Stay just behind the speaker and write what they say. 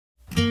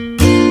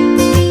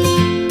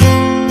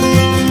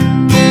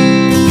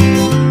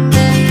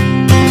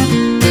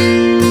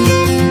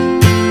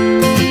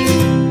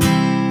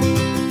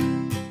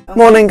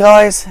Morning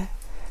guys,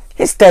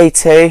 it's day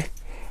 2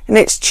 and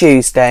it's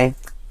Tuesday.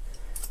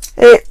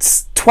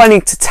 It's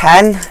 20 to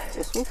 10,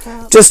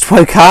 just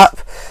woke up,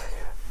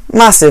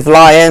 massive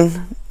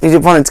lion. We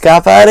wanted to get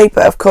up early,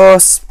 but of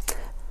course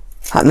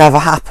that never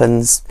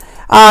happens.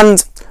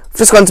 And I've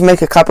just gone to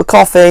make a cup of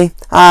coffee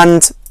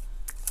and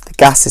the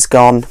gas is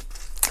gone.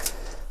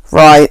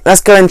 Right,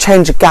 let's go and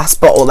change a gas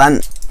bottle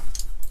then.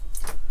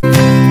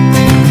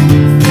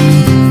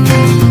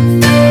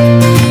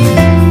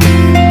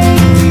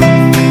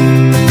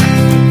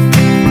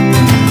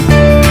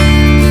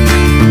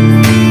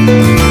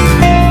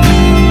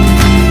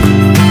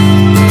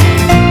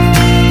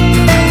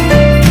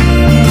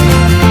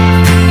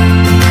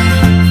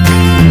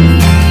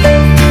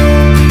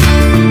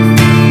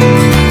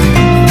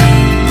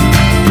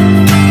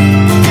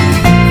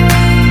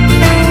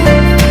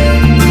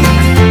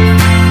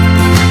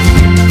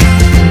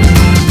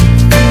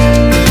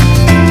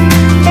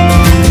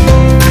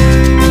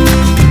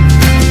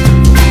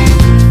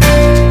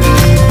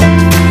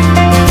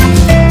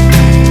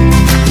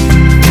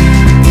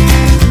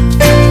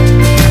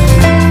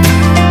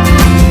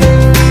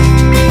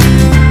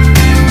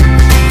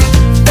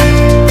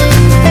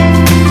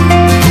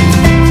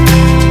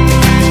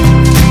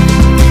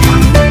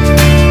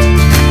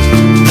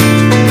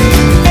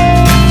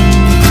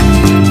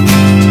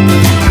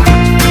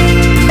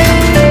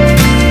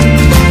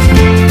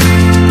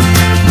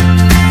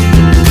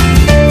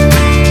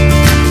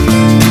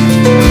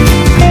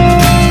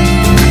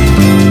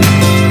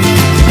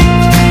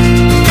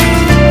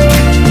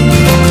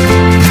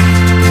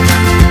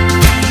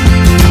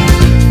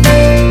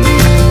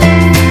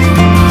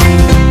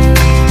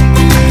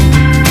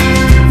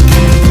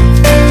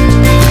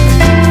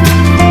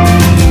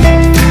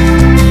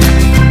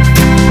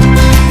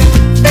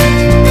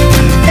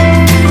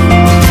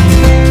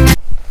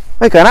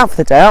 We're going out for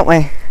the day, aren't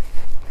we?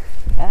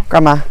 Yeah.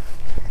 Grandma.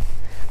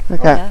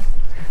 Okay. Oh,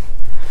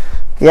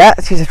 yeah,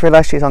 she just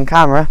realised she's on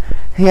camera.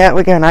 Yeah,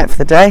 we're going out for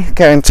the day.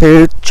 Going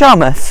to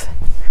Charmouth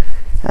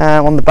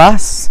on the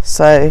bus.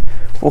 So,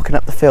 walking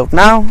up the field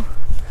now.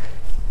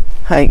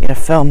 I ain't going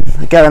to film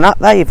going up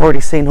there, you've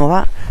already seen all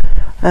that.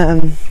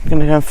 I'm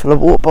going to go and fill a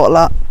water bottle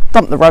up,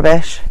 dump the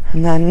rubbish,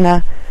 and then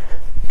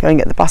go and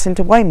get the bus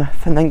into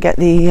Weymouth, and then get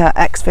the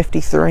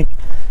X53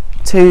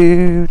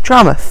 to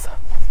Charmouth.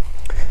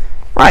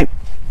 Right,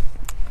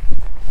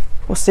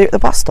 we'll see you at the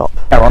bus stop.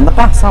 We're on the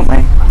bus, aren't we?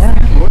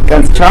 Yeah.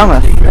 Going to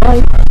Charmouth.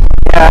 Right.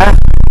 Yeah.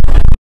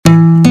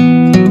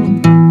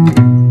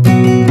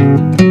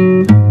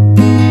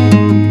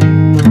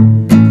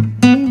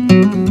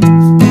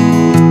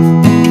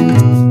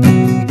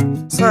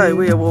 So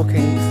we are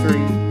walking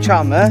through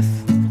Charmouth.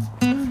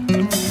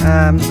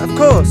 Of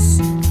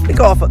course, we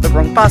got off at the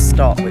wrong bus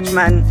stop, which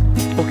meant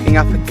walking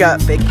up a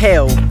girt big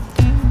hill.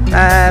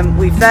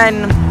 We've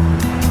then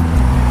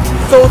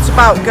thought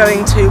about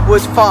going to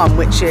Wood Farm,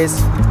 which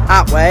is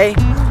that way,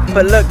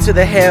 but looked at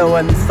the hill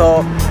and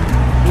thought,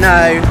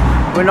 no,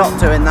 we're not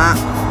doing that.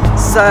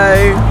 So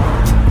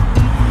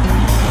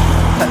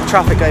let the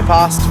traffic go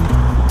past.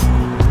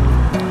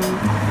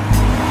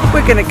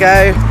 We're gonna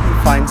go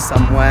and find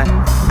somewhere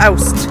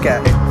else to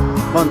go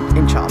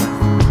in Charmouth.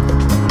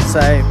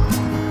 So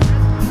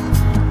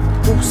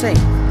we'll see.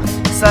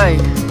 So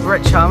we're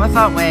at Charmouth,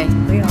 aren't we?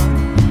 We are.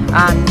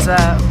 And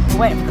we're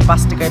waiting for the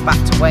bus to go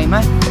back to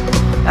Weymouth.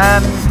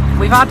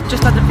 We've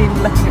just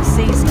been looking at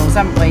seasonals,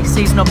 haven't we?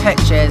 Seasonal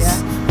pictures.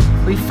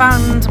 Yeah. We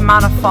found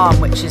Manor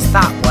Farm, which is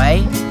that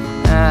way.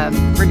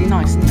 Really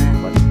nice, isn't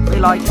it? We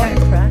like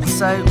it.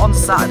 So on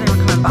Saturday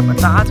we're coming back with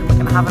Dad and we're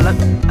going to have a look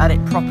at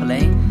it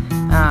properly.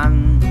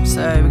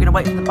 So we're going to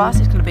wait for the bus.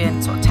 It's going to be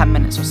in sort of 10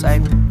 minutes or so.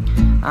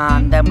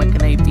 And then we're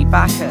going to be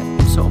back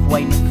at sort of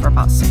Weymouth for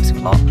about 6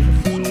 o'clock.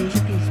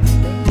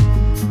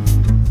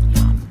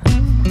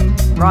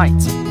 Right,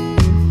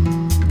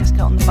 let's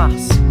get on the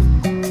bus.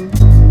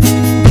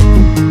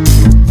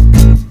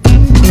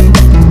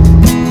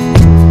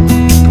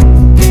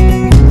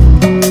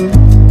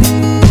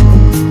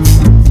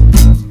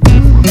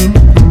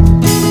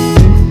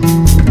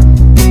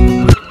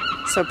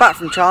 So back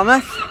from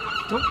Charmouth,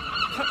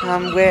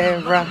 and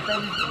we're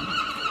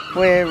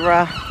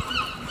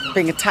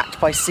being attacked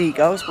by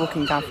seagulls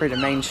walking down through the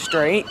main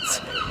street,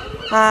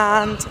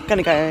 and I'm going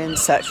to go and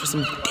search for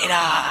some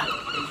dinner.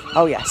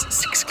 Oh yes, it's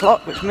 6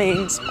 o'clock, which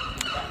means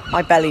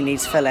my belly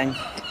needs filling.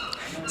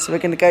 So we're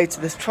going to go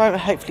to this,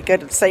 hopefully go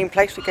to the same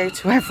place we go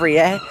to every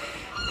year,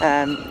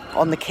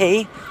 on the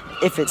quay,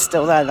 if it's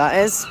still there, that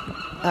is.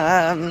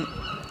 And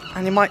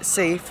you might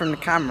see from the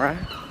camera,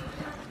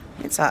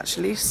 it's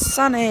actually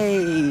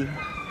sunny.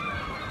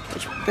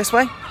 This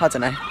way? I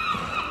don't know.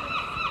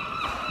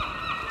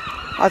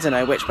 I don't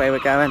know which way we're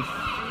going.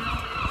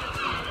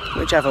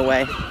 Whichever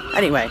way.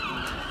 Anyway,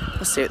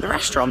 we'll see you at the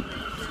restaurant.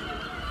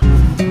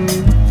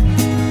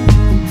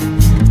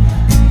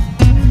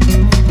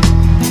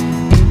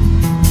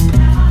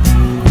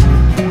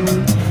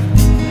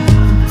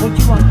 What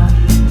do you want, man?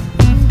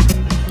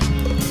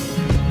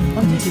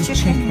 I'm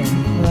just chicken.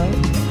 Hello?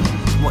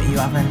 What are you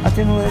having? I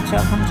don't know whether to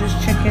have just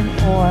chicken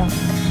or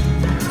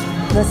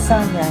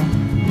Lasagna.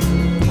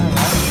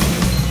 Alright.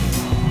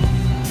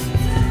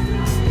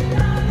 I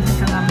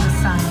think I love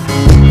lasagna.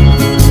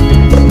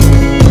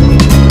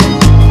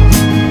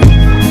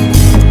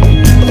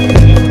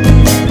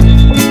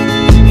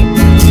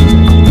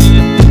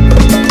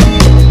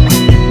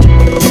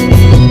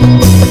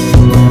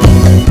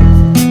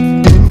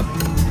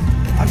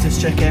 I'm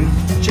just checking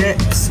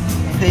chips,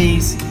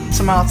 peas,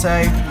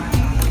 tomato,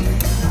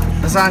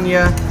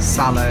 lasagna,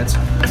 salad,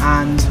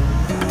 and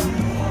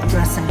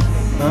Dressing.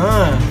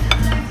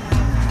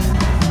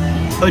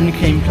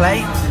 Unclean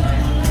plate.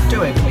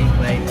 Do a clean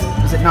plate.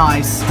 Was it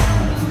nice?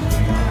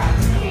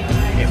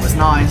 It was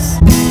nice.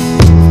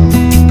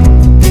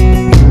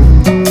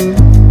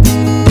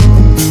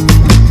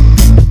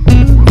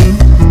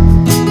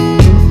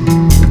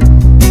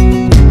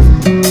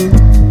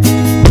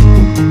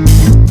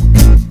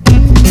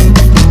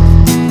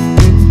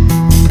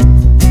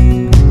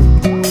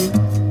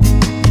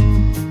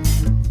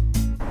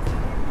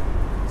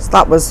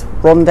 That was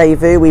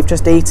Rendezvous we've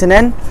just eaten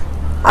in,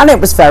 and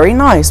it was very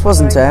nice,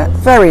 wasn't it?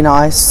 Very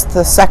nice.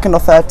 The second or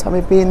third time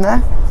we've been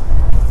there.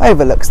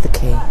 Overlooks the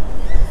quay.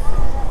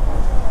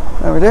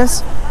 There it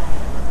is.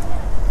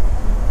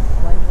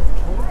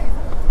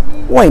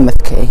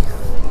 Weymouth Quay.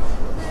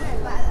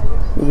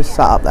 We were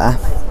sat up there.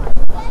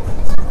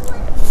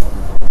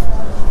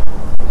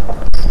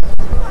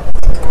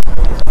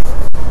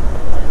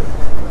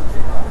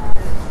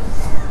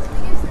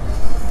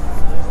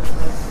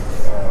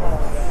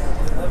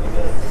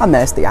 And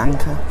there's the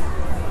anchor,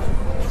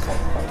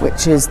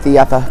 which is the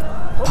other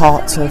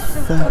part of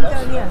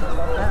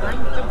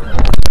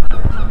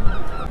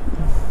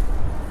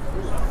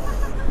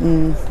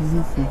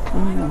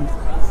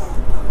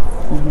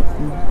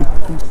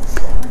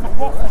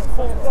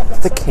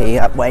the quay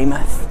at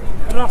Weymouth.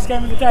 The last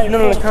game of the day,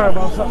 none of the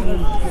caravans up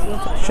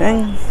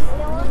Shing.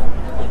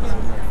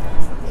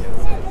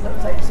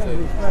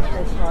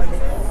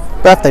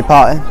 Birthday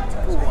party.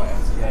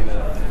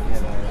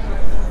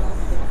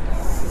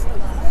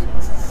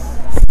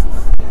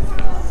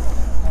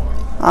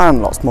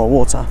 And lots more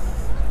water.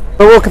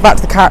 We're walking back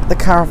to the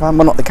caravan,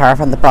 well not the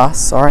caravan, the bus,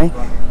 sorry.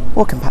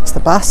 Walking back to the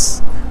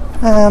bus.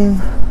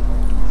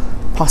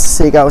 Past the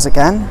seagulls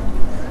again.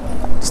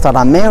 Just had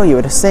our meal, you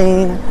would have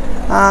seen.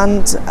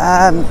 And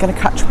going to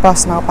catch a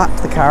bus now back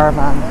to the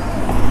caravan.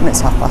 And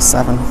it's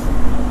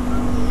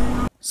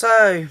 7:30.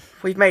 So,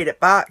 we've made it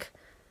back.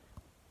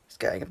 It's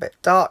getting a bit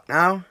dark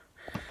now.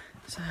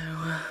 So,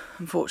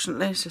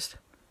 unfortunately, it's just...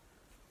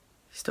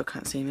 You still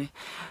can't see me.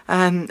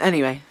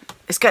 Anyway,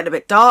 it's getting a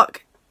bit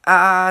dark.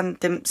 And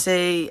didn't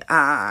see,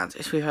 and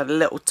we've had a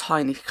little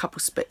tiny couple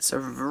spits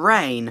of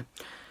rain.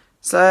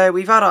 So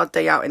we've had our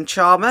day out in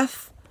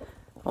Charmouth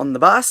on the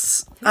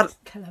bus.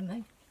 Killing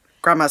me.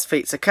 Grandma's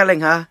feet are killing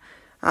her,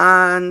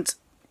 and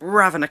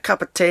we're having a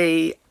cup of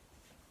tea,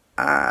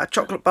 a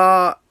chocolate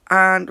bar,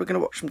 and we're going to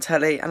watch some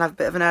telly and have a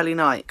bit of an early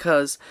night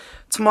because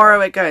tomorrow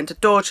we're going to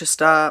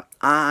Dorchester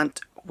and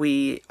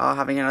we are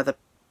having another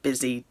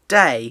busy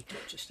day.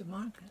 Dorchester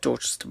Market.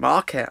 Dorchester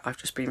Market, I've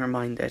just been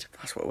reminded.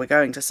 That's what we're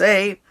going to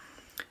see.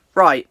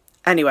 Right,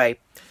 anyway,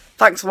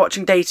 thanks for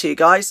watching day 2,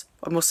 guys,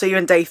 and we'll see you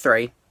in day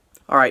 3.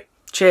 Alright,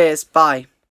 cheers, bye.